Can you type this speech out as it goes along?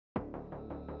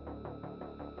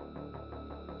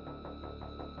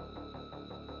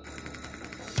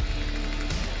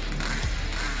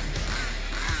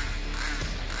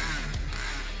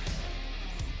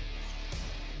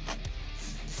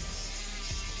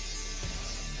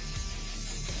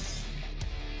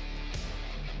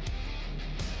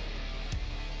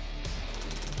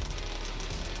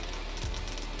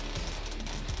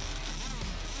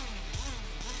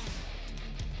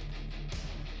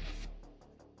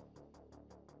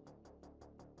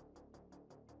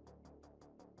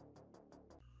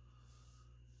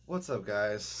What's up,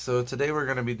 guys? So today we're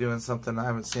going to be doing something I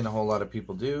haven't seen a whole lot of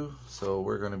people do. So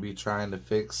we're going to be trying to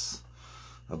fix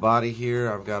a body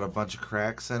here. I've got a bunch of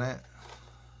cracks in it.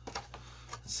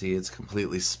 See, it's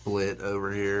completely split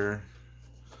over here.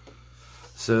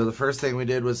 So the first thing we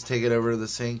did was take it over to the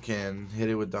sink and hit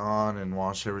it with Dawn and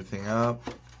wash everything up.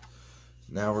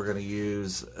 Now we're going to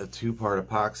use a 2-part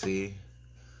epoxy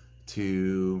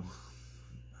to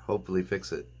hopefully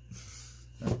fix it.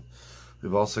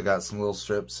 We've also got some little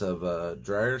strips of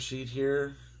dryer sheet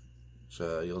here, which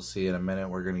you'll see in a minute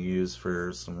we're going to use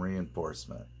for some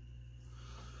reinforcement.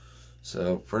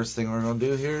 So first thing we're going to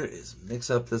do here is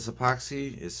mix up this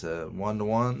epoxy. It's a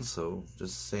 1-to-1, so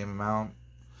just the same amount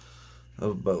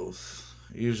of both.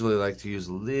 I usually like to use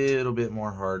a little bit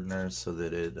more hardener so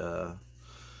that it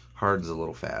hardens a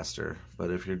little faster.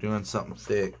 But if you're doing something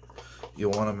thick,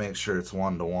 you'll want to make sure it's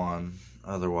 1-to-1,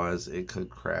 otherwise it could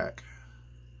crack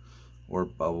or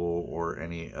bubble or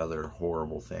any other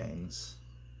horrible things.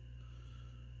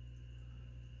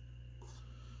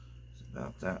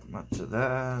 About that much of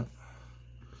that.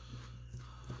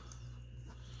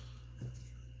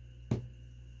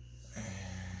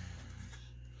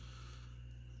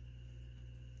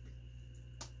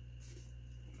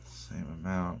 Same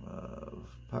amount of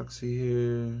epoxy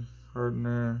here,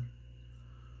 hardener.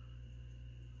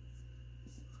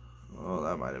 Oh,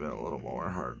 that might have been a little more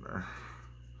hardener.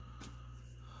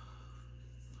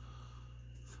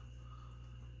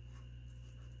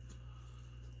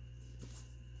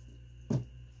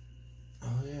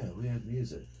 Oh yeah, we had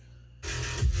music.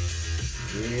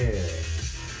 Yeah.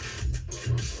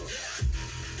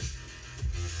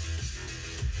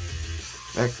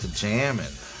 Back to jamming.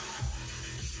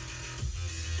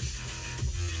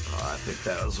 Oh, I think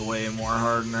that was way more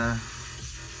hardener.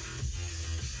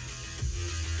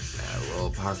 Add a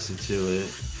little epoxy to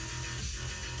it.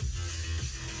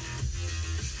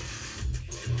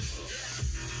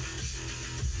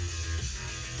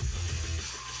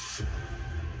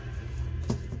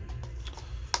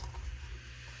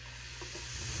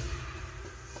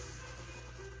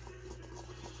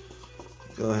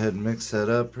 Go ahead and mix that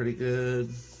up pretty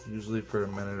good, usually for a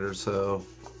minute or so.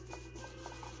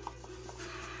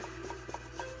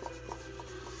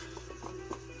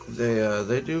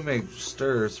 They do make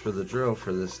stirs for the drill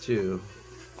for this too,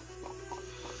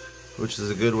 which is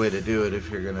a good way to do it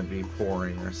if you're going to be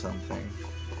pouring or something.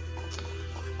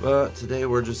 But today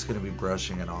we're just going to be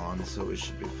brushing it on, so we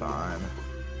should be fine.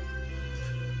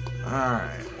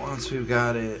 Alright, once we've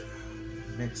got it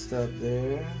mixed up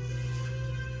there,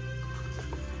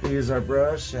 here's our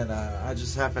brush, and I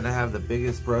just happen to have the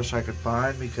biggest brush I could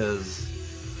find because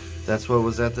that's what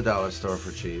was at the dollar store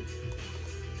for cheap.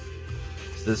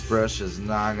 So this brush is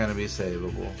not going to be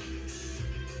savable.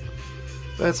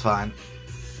 But it's fine.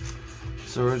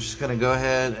 So we're just going to go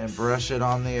ahead and brush it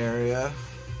on the area.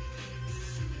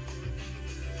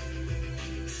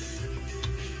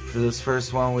 For this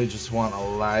first one, we just want a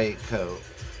light coat.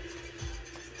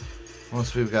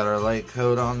 Once we've got our light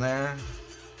coat on there,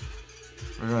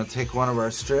 we're going to take one of our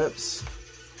strips,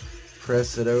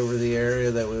 press it over the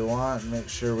area that we want, and make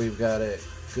sure we've got it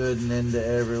good and into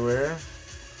everywhere.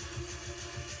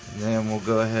 And then we'll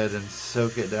go ahead and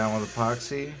soak it down with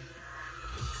epoxy.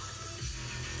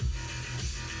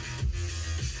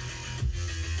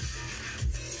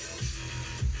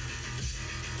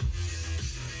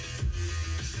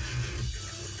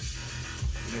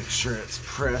 Make sure it's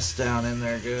pressed down in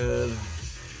there good.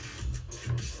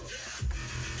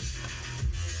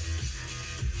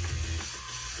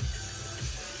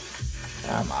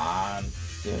 Come on,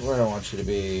 dude, where do I want you to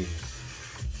be?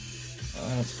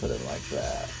 Let's put it like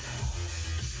that.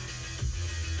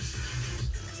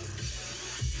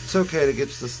 It's okay to get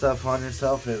the stuff on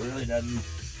yourself. It really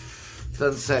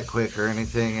doesn't set quick or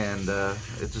anything, and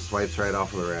it just wipes right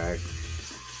off of the rag.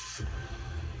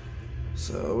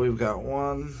 So we've got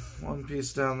one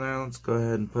piece down there. Let's go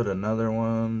ahead and put another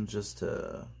one just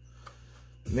to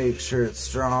make sure it's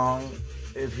strong.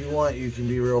 If you want, you can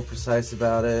be real precise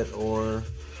about it, or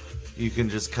you can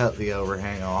just cut the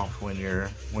overhang off when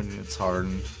it's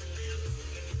hardened.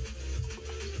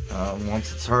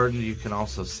 Once it's hardened, you can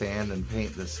also sand and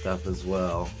paint this stuff as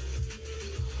well.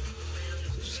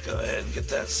 So just go ahead and get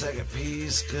that second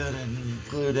piece good and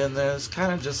glued in there. It's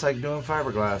kind of just like doing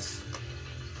fiberglass,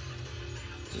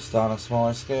 just on a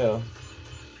smaller scale.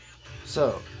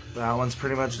 So that one's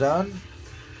pretty much done.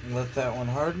 Let that one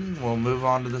harden. We'll move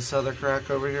on to this other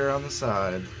crack over here on the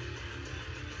side.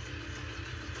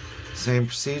 Same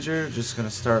procedure, just going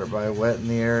to start by wetting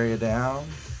the area down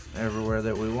everywhere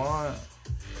that we want.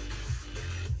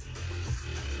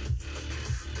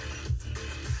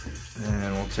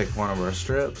 And we'll take one of our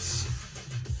strips,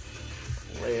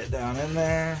 lay it down in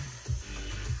there.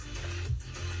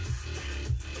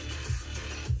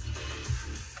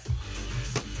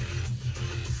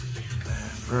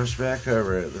 And brush back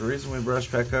over it. The reason we brush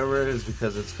back over it is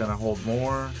because it's going to hold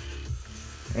more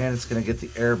and it's going to get the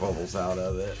air bubbles out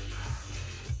of it.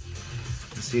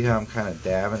 You see how I'm kind of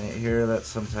dabbing it here? That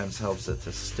sometimes helps it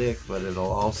to stick, but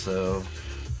it'll also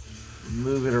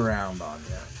move it around on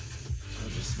you. So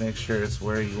just make sure it's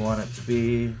where you want it to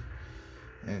be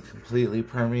and completely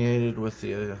permeated with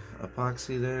the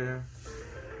epoxy there.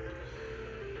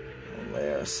 We'll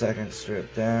lay our second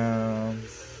strip down.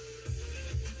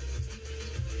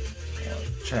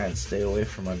 I'll try and stay away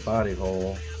from my body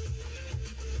hole.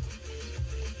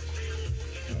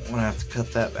 I'm gonna have to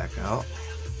cut that back out.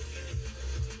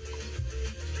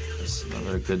 Just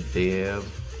another good dab.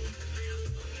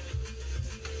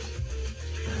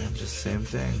 And just same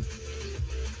thing.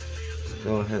 Just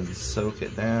go ahead and soak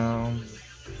it down.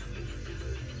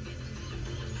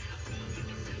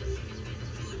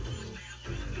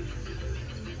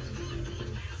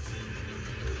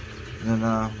 And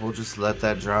then we'll just let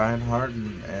that dry and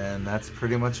harden, and that's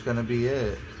pretty much going to be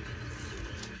it.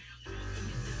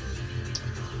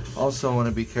 Also want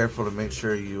to be careful to make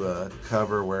sure you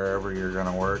cover wherever you're going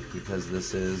to work, because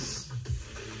this is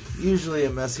usually a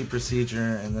messy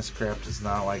procedure and this crap does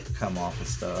not like to come off of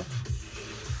stuff.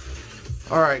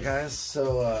 Alright guys,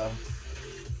 so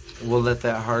we'll let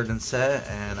that harden and set,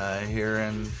 and here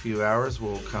in a few hours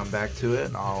we'll come back to it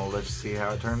and I'll let you see how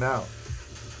it turned out.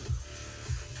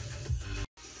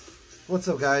 What's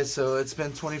up guys, so it's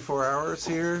been 24 hours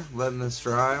here letting this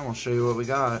dry, and we'll show you what we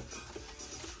got.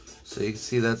 So you can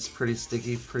see that's pretty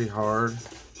sticky, pretty hard.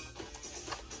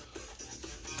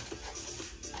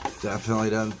 Definitely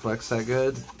doesn't flex that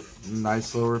good.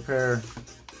 Nice little repair.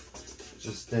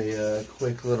 Just a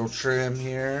quick little trim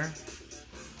here.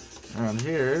 Around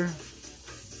here.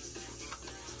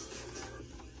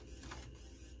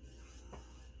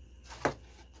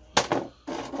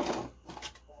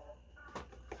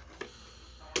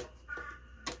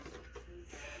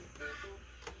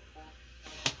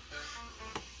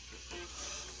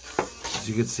 As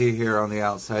you can see here on the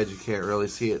outside, you can't really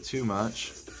see it too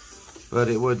much, but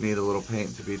it would need a little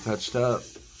paint to be touched up.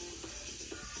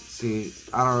 See,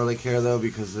 I don't really care though,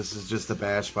 because this is just a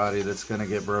bash body that's going to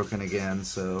get broken again,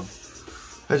 so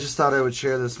I just thought I would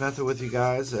share this method with you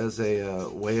guys as a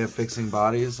way of fixing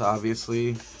bodies.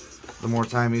 Obviously, the more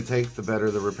time you take, the better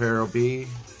the repair will be,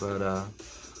 but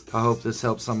I hope this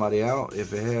helps somebody out.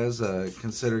 If it has,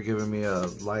 consider giving me a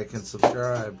like and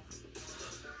subscribe.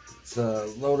 It's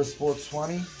Lotus Sports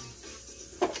 20,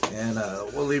 and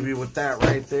we'll leave you with that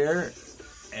right there,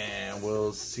 and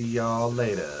we'll see y'all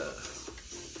later.